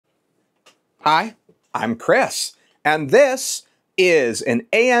Hi, I'm Chris, and this is an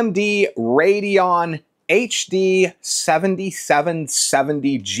AMD Radeon HD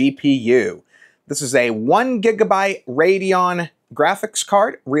 7770 GPU. This is a 1 GB Radeon graphics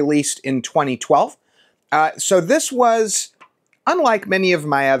card released in 2012. So this was, unlike many of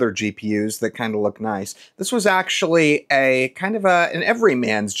my other GPUs that kind of look nice, this was actually a kind of an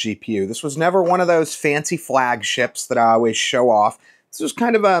everyman's GPU. This was never one of those fancy flagships that I always show off. This was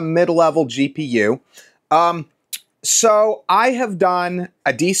kind of a mid-level GPU. So I have done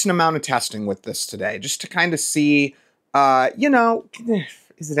a decent amount of testing with this today, just to kind of see,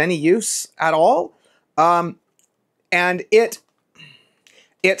 is it any use at all? And it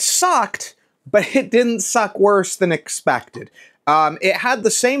sucked, but it didn't suck worse than expected. It had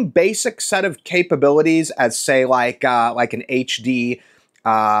the same basic set of capabilities as, say, like an HD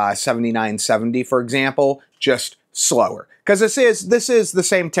 7970, for example, just slower. Because this is the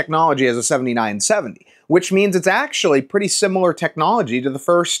same technology as a 7970, which means it's actually pretty similar technology to the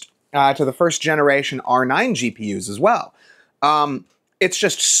first generation R9 GPUs as well. It's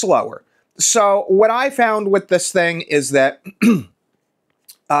just slower. So what I found with this thing is that,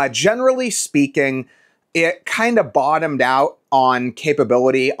 generally speaking, it kind of bottomed out on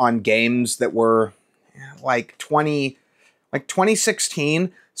capability on games that were like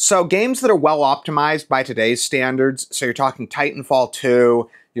 2016. So games that are well optimized by today's standards. So you're talking Titanfall 2,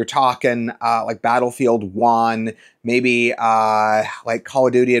 you're talking like Battlefield 1, maybe like Call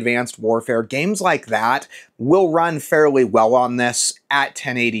of Duty Advanced Warfare. Games like that will run fairly well on this at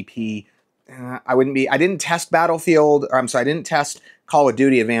 1080p. I didn't test I didn't test Call of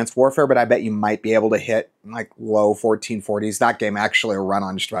Duty Advanced Warfare, but I bet you might be able to hit like low 1440s. That game actually will run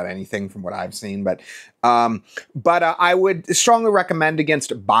on just about anything from what I've seen. But I would strongly recommend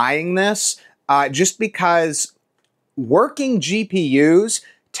against buying this, just because working GPUs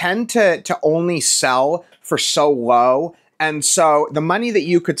tend to only sell for so low. And so the money that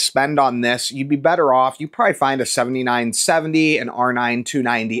you could spend on this, you'd be better off. You probably find a 7970, an R9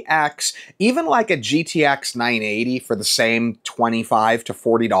 290X, even like a GTX 980 for the same $25 to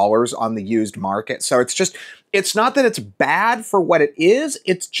 $40 on the used market. So it's not that it's bad for what it is,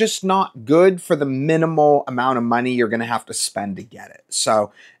 it's just not good for the minimal amount of money you're gonna have to spend to get it.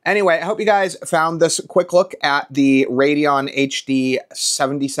 So anyway, I hope you guys found this quick look at the Radeon HD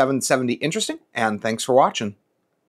 7770 interesting, and thanks for watching.